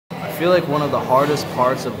feel like one of the hardest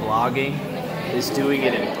parts of vlogging is doing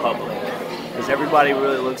it in public, because everybody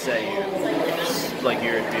really looks at you like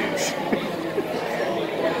you're a douche.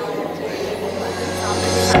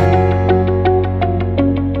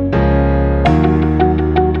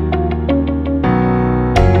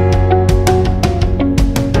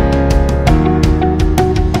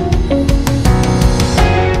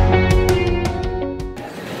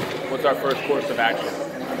 What's our first course of action?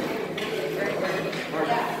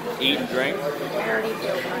 Eat and drink.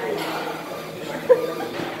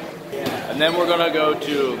 And then we're gonna go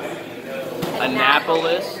to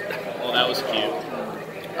Annapolis. Oh, that was cute.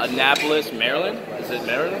 Annapolis, Maryland? Is it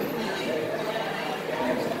Maryland?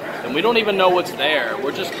 And we don't even know what's there.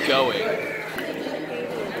 We're just going.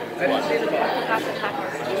 What?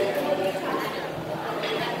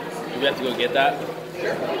 Do we have to go get that?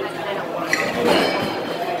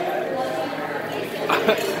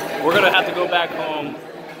 We're gonna have to go back home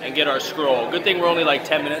and get our scroll. Good thing we're only like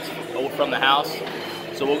 10 minutes from the house.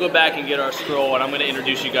 So we'll go back and get our scroll, and I'm gonna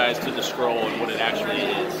introduce you guys to the scroll and what it actually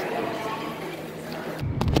is.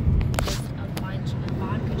 A bunch of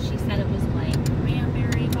vodka. She said it was like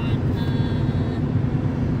cranberry vodka,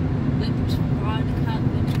 whipped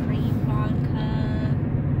cream vodka,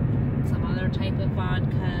 some other type of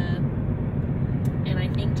vodka, and I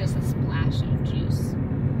think just a splash of juice.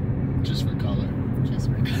 Just for color. Just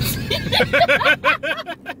for color.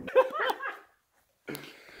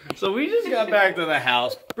 So we just got back to the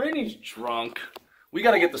house. Brittany's drunk. We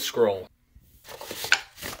gotta get the scroll.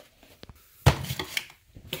 Do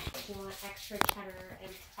you want extra cheddar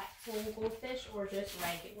and pretzel goldfish or just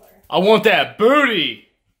regular? I want that booty!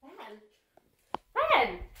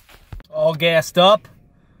 Ben! All gassed up.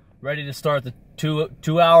 Ready to start the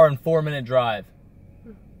 2 hour and 4 minute drive.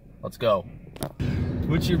 Let's go.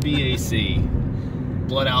 What's your BAC?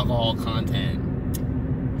 Blood alcohol content.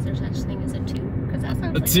 Is there such thing as a 2? Because that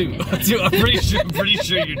sounds A like two. I'm pretty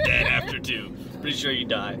sure you're dead after 2. Pretty sure you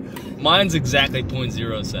die. Mine's exactly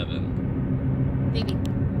 0.07. Maybe.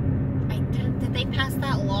 Did they pass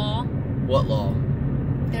that law? What law?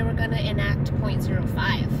 They were gonna enact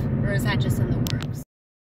 0.05, or is that just in the works?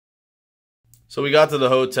 So we got to the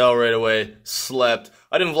hotel right away, slept.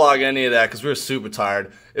 I didn't vlog any of that because we were super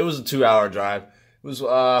tired. It was a 2 hour drive. It was,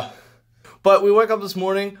 but we woke up this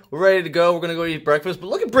morning, we're ready to go, we're gonna go eat breakfast, but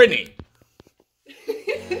look at Brittany!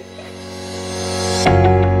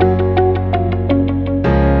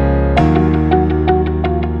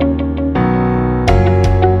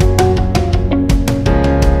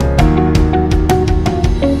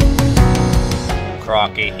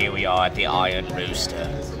 Crockett, here we are at the Iron Rooster.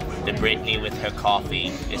 The Brittany with her coffee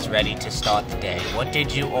is ready to start the day. What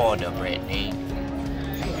did you order, Brittany?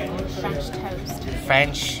 French toast.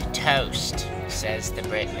 French toast, says the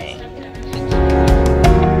Brittany.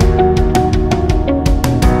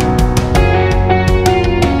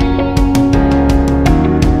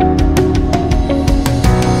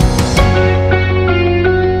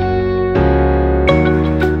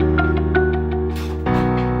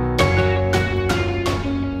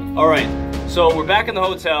 Alright, so we're back in the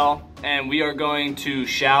hotel, and we are going to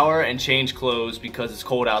shower and change clothes because it's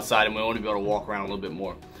cold outside and we want to be able to walk around a little bit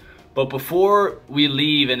more. But before we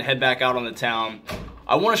leave and head back out on the town,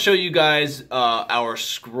 I want to show you guys our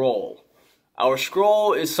scroll. Our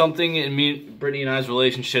scroll is something in Brittany and I's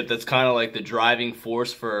relationship that's kind of like the driving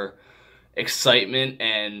force for excitement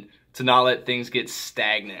and to not let things get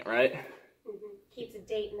stagnant, right? Mm-hmm. Keeps a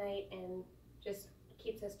date night and just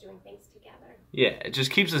keeps us doing things together. Yeah, it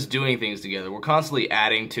just keeps us doing things together. We're constantly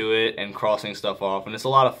adding to it and crossing stuff off, and it's a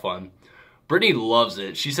lot of fun. Brittany loves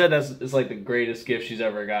it. She said it's like the greatest gift she's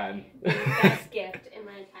ever gotten. Best gift in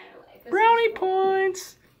my entire life. Brownie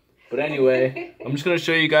points! But anyway, I'm just going to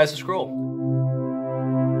show you guys the scroll.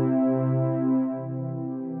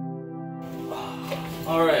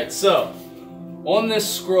 Alright, so on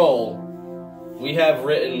this scroll, we have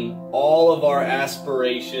written all of our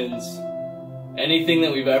aspirations, anything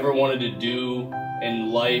that we've ever wanted to do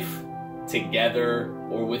in life together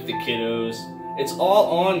or with the kiddos. It's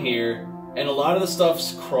all on here, and a lot of the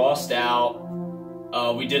stuff's crossed out.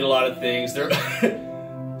 We did a lot of things.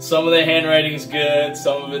 Some of the handwriting's good,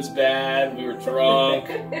 some of it's bad. We were drunk.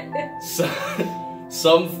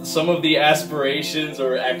 Some of the aspirations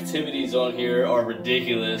or activities on here are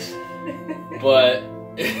ridiculous, but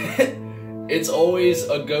it's always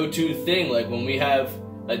a go-to thing. Like when we have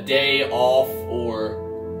a day off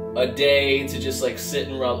or a day to just like sit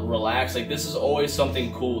and relax, like this is always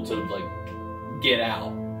something cool to like get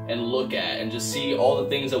out and look at and just see all the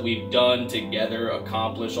things that we've done together,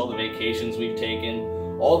 accomplish, all the vacations we've taken,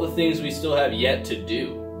 all the things we still have yet to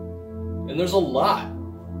do. And there's a lot.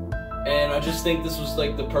 And I just think this was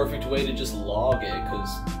like the perfect way to just log it, because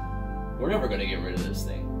we're never gonna get rid of this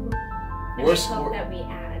thing. And I hope that we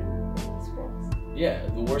add scrolls. Yeah,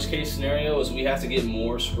 the worst case scenario is we have to get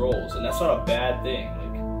more scrolls, and that's not a bad thing.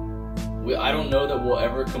 Like, I don't know that we'll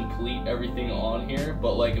ever complete everything on here,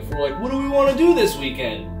 but like if we're like, what do we want to do this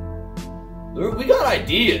weekend? We got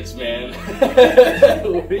ideas, man.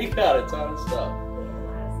 We got a ton of stuff.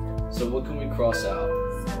 So what can we cross out?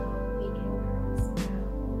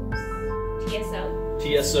 TSO.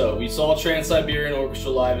 TSO. We saw Trans-Siberian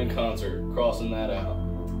Orchestra live in concert. Crossing that out.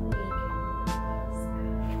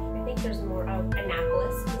 I think there's more. Oh,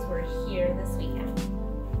 Annapolis, because we're here this weekend.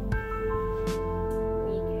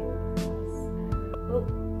 Oh,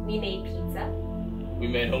 we made pizza. We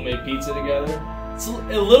made homemade pizza together. It's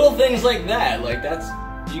little things like that. Like that's,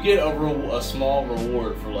 you get a small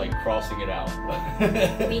reward for like crossing it out.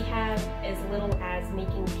 We have as little as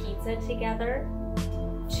making pizza together.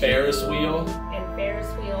 Ferris wheel. And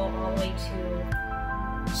Ferris wheel all the way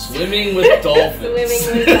to swimming with dolphins. Swimming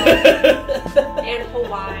with dolphins. And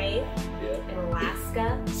Hawaii. Yeah. And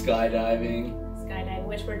Alaska. Skydiving. Skydiving,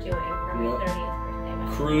 which we're doing for my 30th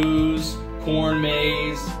birthday. Cruise, corn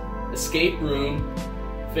maze, escape room,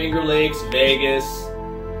 Finger Lakes, Vegas,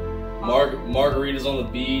 margaritas on the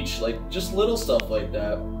beach, like just little stuff like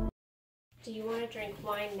that. Do you want to drink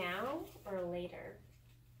wine now or later?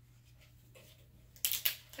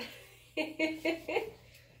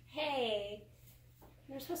 Hey,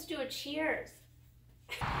 you're supposed to do a cheers.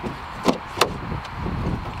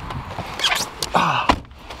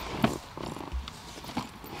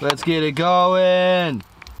 Let's get it going.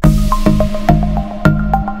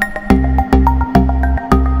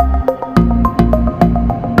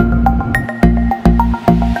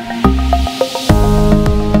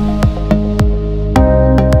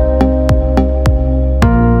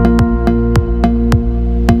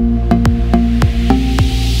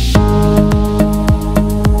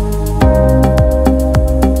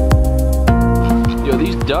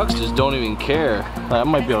 Ducks just don't even care. I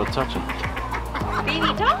might be able to touch them.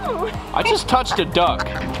 Baby, don't! I just touched a duck.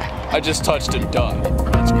 I just touched a duck.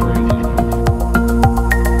 That's crazy.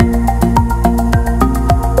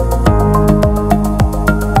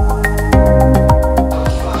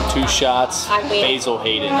 Two shots, Basil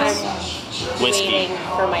Hayden's whiskey. Waiting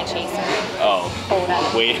for my chaser. Oh, Hold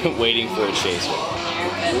up. waiting for a chaser.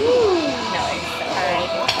 Ooh. No, alright.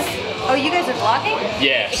 Oh, you guys are vlogging?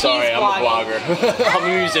 Yeah, sorry, I'm a vlogger. I'm a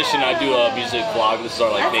musician, I do a music vlog. This is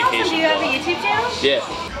our like vacation awesome. Do you have a YouTube channel? Yeah.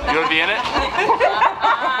 You want to be in it?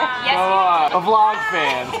 Yes. A vlog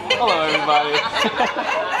fan. Hello, everybody.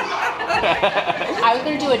 I was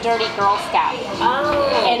going to do a Dirty Girl Scout.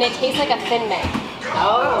 Oh. And it tastes like a Thin Mint.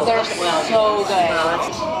 Oh. They're so good.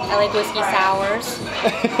 I like whiskey sours.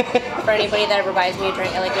 For anybody that ever buys me a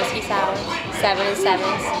drink, I like whiskey sours. 7 and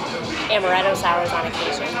 7s. Amaretto sours on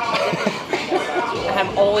occasion.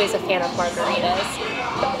 I'm always a fan of margaritas.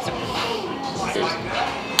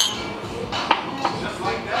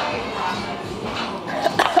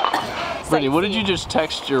 Brittany, what did you just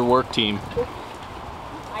text your work team?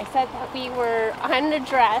 I said that we were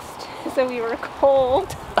underdressed, so we were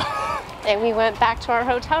cold. And we went back to our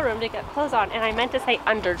hotel room to get clothes on, and I meant to say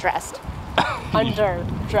underdressed.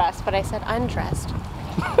 Underdressed, but I said undressed.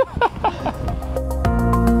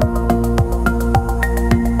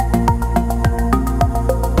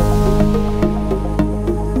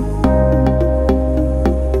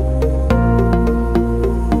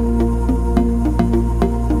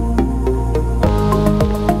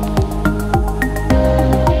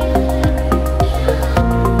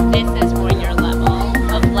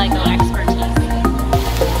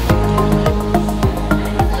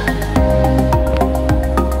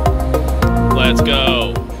 Let's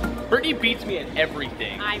go. Brittany beats me at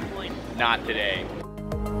everything. I would. Not today.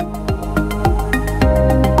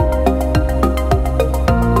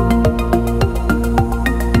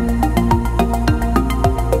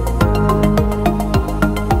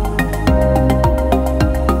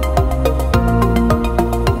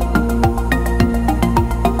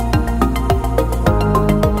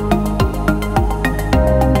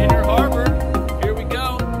 Inner Harbor. Here we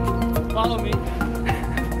go. Follow me.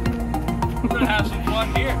 We're gonna have some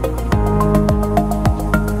fun here.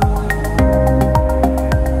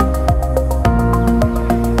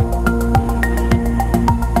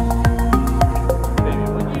 Baby,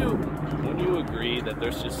 when you agree that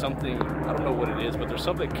there's just something, I don't know what it is, but there's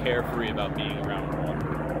something carefree about being around water.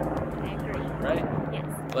 I agree. Right? Yes.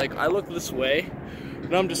 Like, I look this way,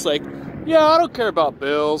 and I'm just like, yeah, I don't care about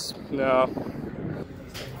bills. No.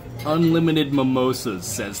 Unlimited mimosas,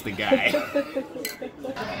 says the guy.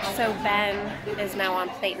 So Ben is now on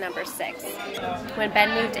plate number 6. When Ben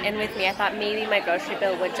moved in with me, I thought maybe my grocery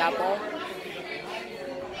bill would double.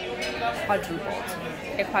 Quadrupled.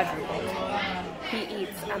 It quadrupled. He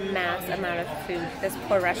eats a mass amount of food. This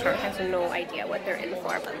poor restaurant has no idea what they're in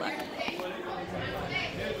for, but look.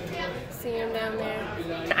 See him down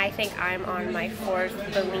there? I think I'm on my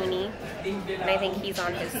 4th Bellini, and I think he's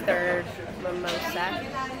on his 3rd mimosa.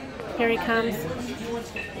 Here he comes.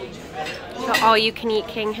 The all-you-can-eat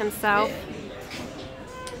king himself.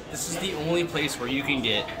 This is the only place where you can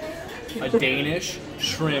get a Danish,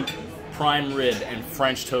 shrimp, prime rib, and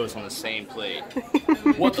French toast on the same plate.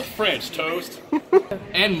 What the French toast?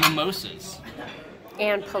 And mimosas.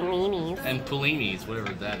 And Pellinis. And Pellinis,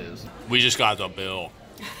 whatever that is. We just got the bill.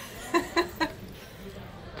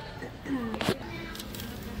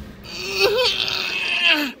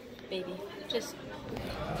 Baby, just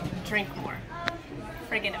drink more.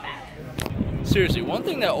 Forget about it. Seriously, one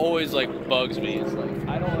thing that always like bugs me is like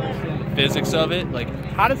I don't understand the physics of it. Like,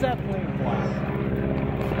 how does that plane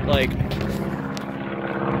fly? Like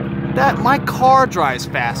that, my car drives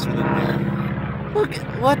faster than that. Look,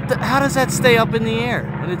 what? How does that stay up in the air?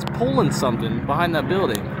 And it's pulling something behind that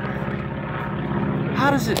building.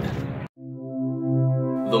 How does it?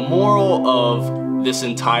 The moral of this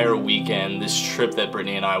entire weekend, this trip that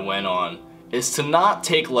Brittany and I went on, is to not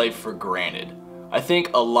take life for granted. I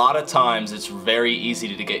think a lot of times it's very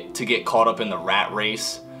easy to get caught up in the rat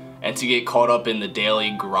race and to get caught up in the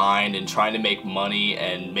daily grind and trying to make money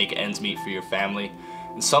and make ends meet for your family.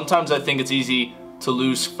 And sometimes I think it's easy to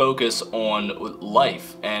lose focus on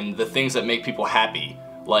life and the things that make people happy,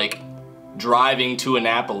 like driving to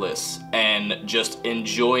Annapolis and just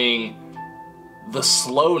enjoying the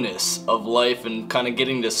slowness of life and kind of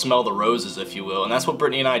getting to smell the roses, if you will. And that's what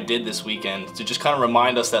Brittany and I did this weekend, to just kind of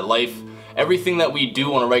remind us that life, everything that we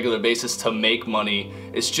do on a regular basis to make money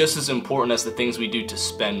is just as important as the things we do to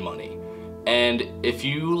spend money. And if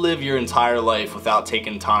you live your entire life without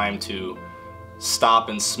taking time to stop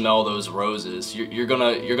and smell those roses, you're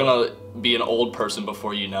gonna be an old person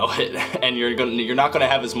before you know it, and you're not gonna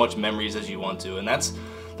have as much memories as you want to. And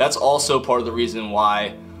that's also part of the reason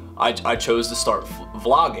why I chose to start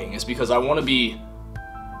vlogging, is because I want to be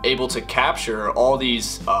able to capture all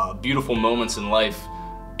these beautiful moments in life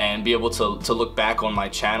and be able to look back on my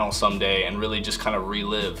channel someday and really just kind of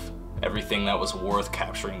relive everything that was worth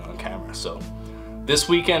capturing on camera. So this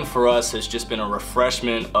weekend for us has just been a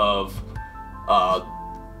refreshment of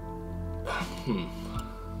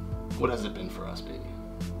what has it been for us, baby?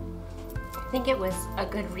 I think it was a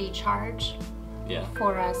good recharge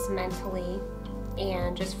for us mentally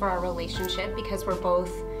and just for our relationship, because we're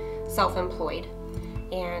both self-employed,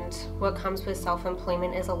 and what comes with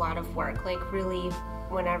self-employment is a lot of work. Like, really,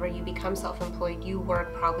 whenever you become self-employed, you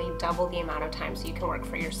work probably double the amount of time so you can work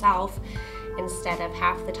for yourself instead of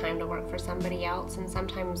half the time to work for somebody else. And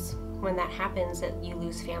sometimes when that happens, you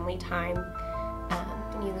lose family time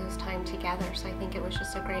and you lose time together. So I think it was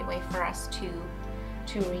just a great way for us to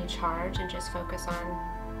recharge and just focus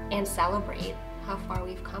on and celebrate how far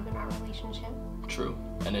we've come in our relationship. True.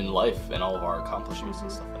 And in life and all of our accomplishments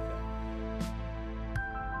and stuff like that.